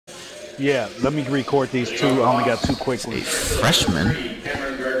Yeah, let me record these two. I only got two quick A ones. freshman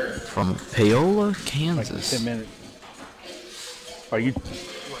from Paola, Like 10 Kansas. minutes. Are you?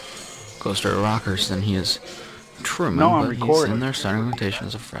 Goes to Rockhurst, and he is No, Truman, I'm but he's in recording. their starting rotation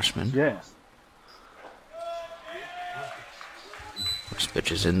as a freshman. Yes. First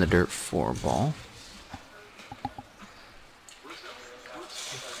pitch is in the dirt for ball.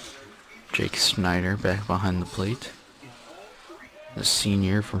 Jake Snyder back behind the plate. The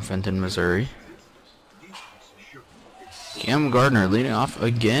senior from Fenton, Missouri. Gardner leading off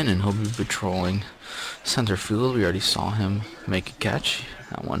again, and he'll be patrolling center field. We already saw him make a catch.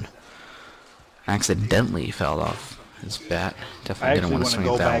 That one accidentally fell off his bat. I Definitely didn't actually want to want to swing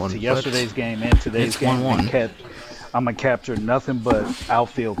go at that back one, to but yesterday's game and today's it's game 1-1. and I'm gonna capture nothing but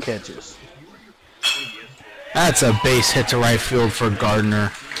outfield catches. That's a base hit to right field for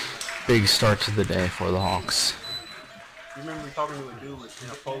Gardner. Big start to the day for the Hawks. You remember we talking to a dude in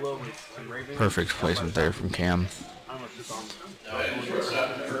a polo with some Ravens? Perfect placement there from Cam. I don't know if you saw him.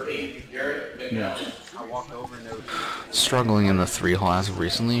 Yeah. I walked over and there was Struggling in the 3-hole as of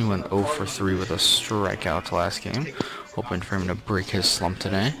recently. Went 0 for 3 with a strikeout last game. Hoping for him to break his slump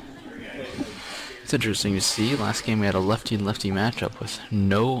today. It's interesting to see. Last game we had a lefty-lefty matchup with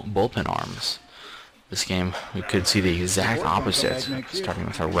no bullpen arms. This game we could see the exact opposite. Starting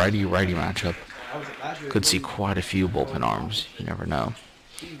with a righty-righty matchup. Could see quite a few bullpen arms. You never know.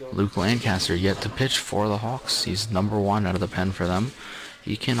 Luke Lancaster yet to pitch for the Hawks. He's number 1 out of the pen for them.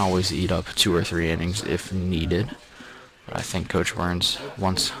 He can always eat up 2 or 3 innings if needed. But I think Coach Burns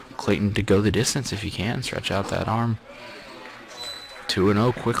wants Clayton to go the distance if he can. Stretch out that arm.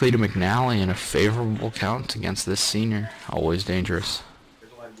 2-0 quickly to McNally in a favorable count against this senior. Always dangerous.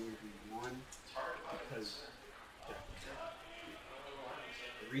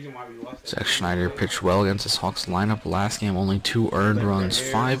 Zach Schneider pitched well against this Hawks lineup last game. Only 2 earned runs,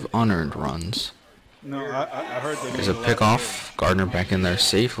 5 unearned runs. No, I heard that. There's a pickoff. Gardner back in there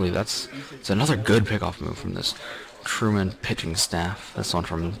safely. It's another good pickoff move from this Truman pitching staff. This one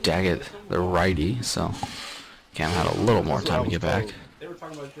from Daggett, the righty. So Cam had a little more time to get back. They were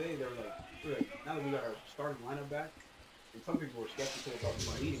talking about today, they were like, now that we got our starting lineup back, and some people were skeptical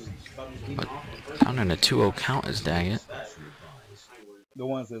about eating off. Down in a 2-0 count is Daggett. The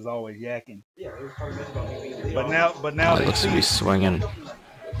ones that's always yakking. Yeah, it was talking about eating. But now It they looks to see be it. swinging.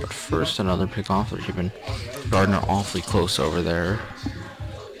 But first, another pickoff. They're keeping Gardner awfully close over there.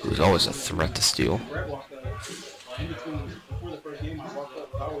 Who's always a threat to steal. Brett walked up in between before the first game. I walked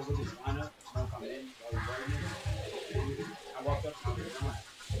up. I was with his lineup. I walked up. I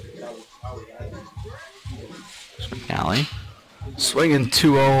was McNally swinging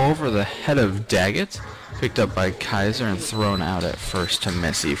 2-0 over the head of Daggett. Picked up by Kaiser and thrown out at first to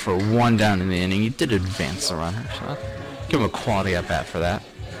Missy for 1 down in the inning. He did advance the runner, so give him a quality at bat for that.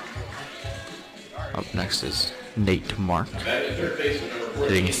 Up next is Nate Mark,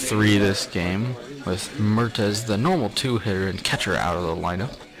 hitting 3 this game with Mertes, the normal 2-hitter and catcher, out of the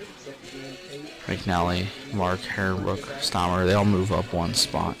lineup. McNally, Mark, Herrenbrook, Stommer, they all move up 1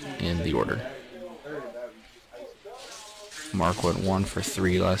 spot in the order. Mark went 1 for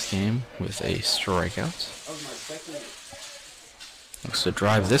 3 last game with a strikeout. Looks to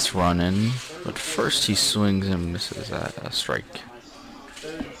drive this run in, but first he swings and misses at a strike.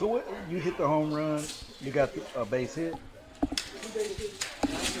 So what, you hit the home run, you got a base hit.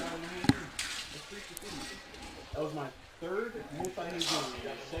 That was my 3rd multi-hit game. I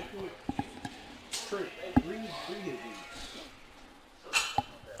got 2nd trip. 3 hit games.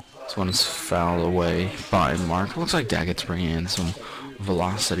 This one is fouled away by Mark. Looks like Daggett's bringing in some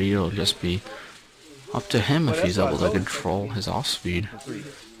velocity. It'll just be up to him if he's able to control his off-speed.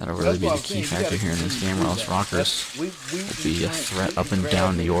 That'll really be the key factor here in this game, or else Rockhurst will be a threat up and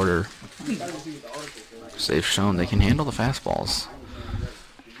down the order. So they've shown they can handle the fastballs.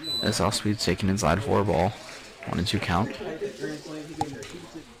 This off-speed's taken inside for a ball. 1-2 count.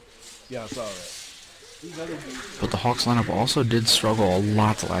 Yeah, I saw that. But the Hawks lineup also did struggle a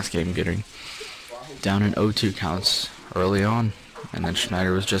lot the last game, getting down in 0-2 counts early on. And then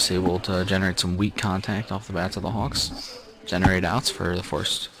Schneider was just able to generate some weak contact off the bats of the Hawks. Generate outs for the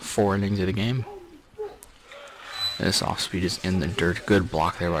first 4 innings of the game. This off-speed is in the dirt. Good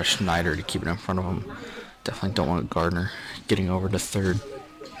block there by Schneider to keep it in front of him. Definitely don't want Gardner getting over to 3rd.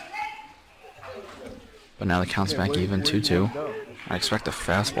 But now the count's back even, 2-2. I expect a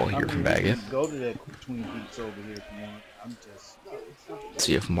fastball here from Baggett. Go to that between beats over here if you want. I'm just.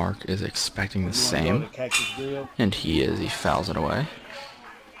 See if Mark is expecting the You wanna go same. to Cactus Grill? And he is. He fouls it away.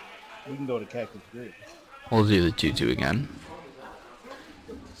 We can go to Cactus Grill. We'll do the 2-2 again.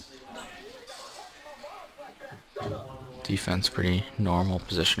 Defense pretty normal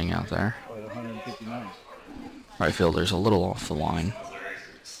positioning out there. At 159. Right fielder's a little off the line.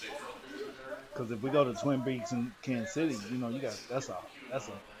 Because if we go to Twin Peaks and Kansas City, you know, you got that's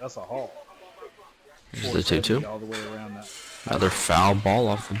a haul. Here's the 2-2. All the way around that. Another foul ball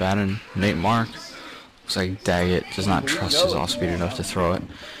off the bat, and Nate Mark. Looks like Daggett does not trust his off-speed enough to throw it.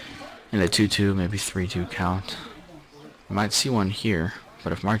 In a 2-2, maybe 3-2 count. We might see one here,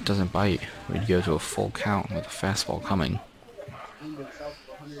 but if Mark doesn't bite, we'd go to a full count with a fastball coming.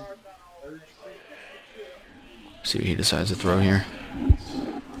 See what he decides to throw here.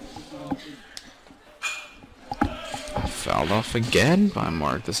 Fouled off again by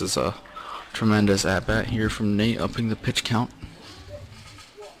Mark. This is a tremendous at-bat here from Nate, upping the pitch count.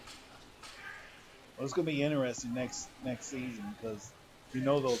 Well, it's going to be interesting next season because you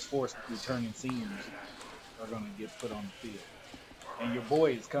know those forced returning seniors are going to get put on the field. And your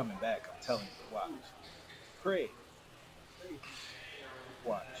boy is coming back, I'm telling you. Watch. Craig.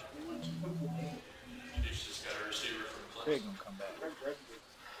 Watch. Craig going to come back.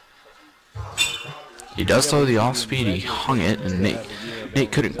 He does throw the off-speed, he hung it, and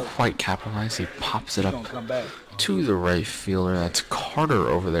Nate couldn't quite capitalize. He pops it up to the right fielder. That's Carter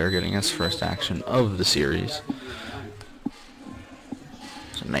over there getting his first action of the series.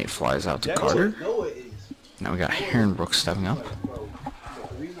 So Nate flies out to Carter. Now we got Herrenbrook stepping up.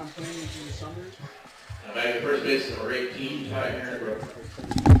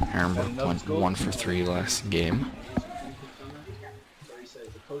 Herrenbrook went 1 for 3 last game.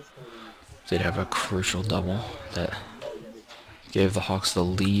 Did have a crucial double that gave the Hawks the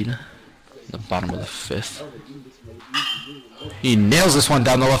lead in the bottom of the 5th. He nails this one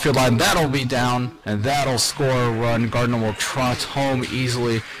down the left field line. That'll be down, and that'll score a run. Gardner will trot home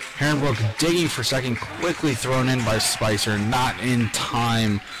easily. Herrenbrook digging for second, quickly thrown in by Spicer, not in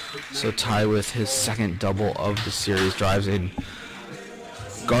time. So Ty with his second double of the series drives in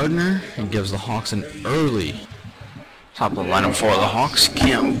Gardner and gives the Hawks an early top of the lineup for the Hawks.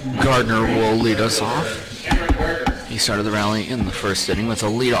 Cam Gardner will lead us off. He started the rally in the first inning with a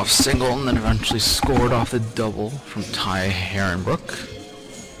leadoff single and then eventually scored off the double from Ty Herrenbrook.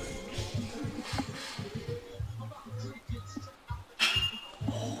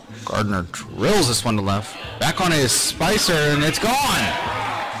 Gardner drills this one to left. Back on his Spicer, and it's gone!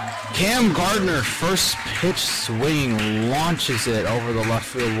 Cam Gardner, first pitch swinging, launches it over the left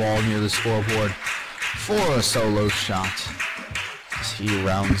field wall near the scoreboard for a solo shot as he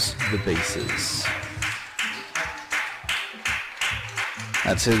rounds the bases.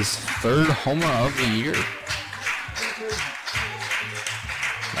 That's his 3rd homer of the year.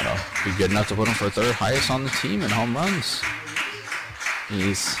 That'll be good enough to put him for 3rd highest on the team in home runs.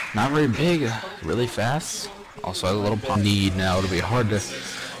 He's not very big, really fast. Also has a little pop. Need now. It'll be hard to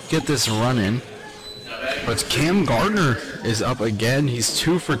get this run in. But Cam Gardner is up again. He's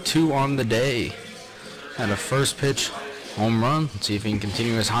 2 for 2 on the day. Had a first pitch home run. Let's see if he can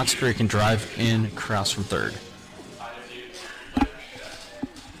continue his hot streak and drive in Krause from 3rd.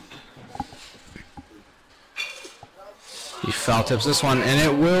 He foul tips this one, and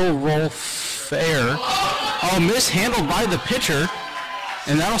it will roll fair. Oh, mishandled by the pitcher,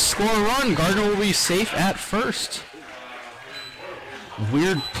 and that'll score a run. Gardner will be safe at first.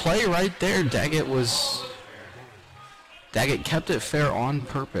 Weird play right there. Daggett kept it fair on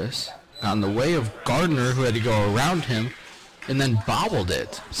purpose, on the way of Gardner, who had to go around him, and then bobbled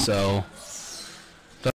it. So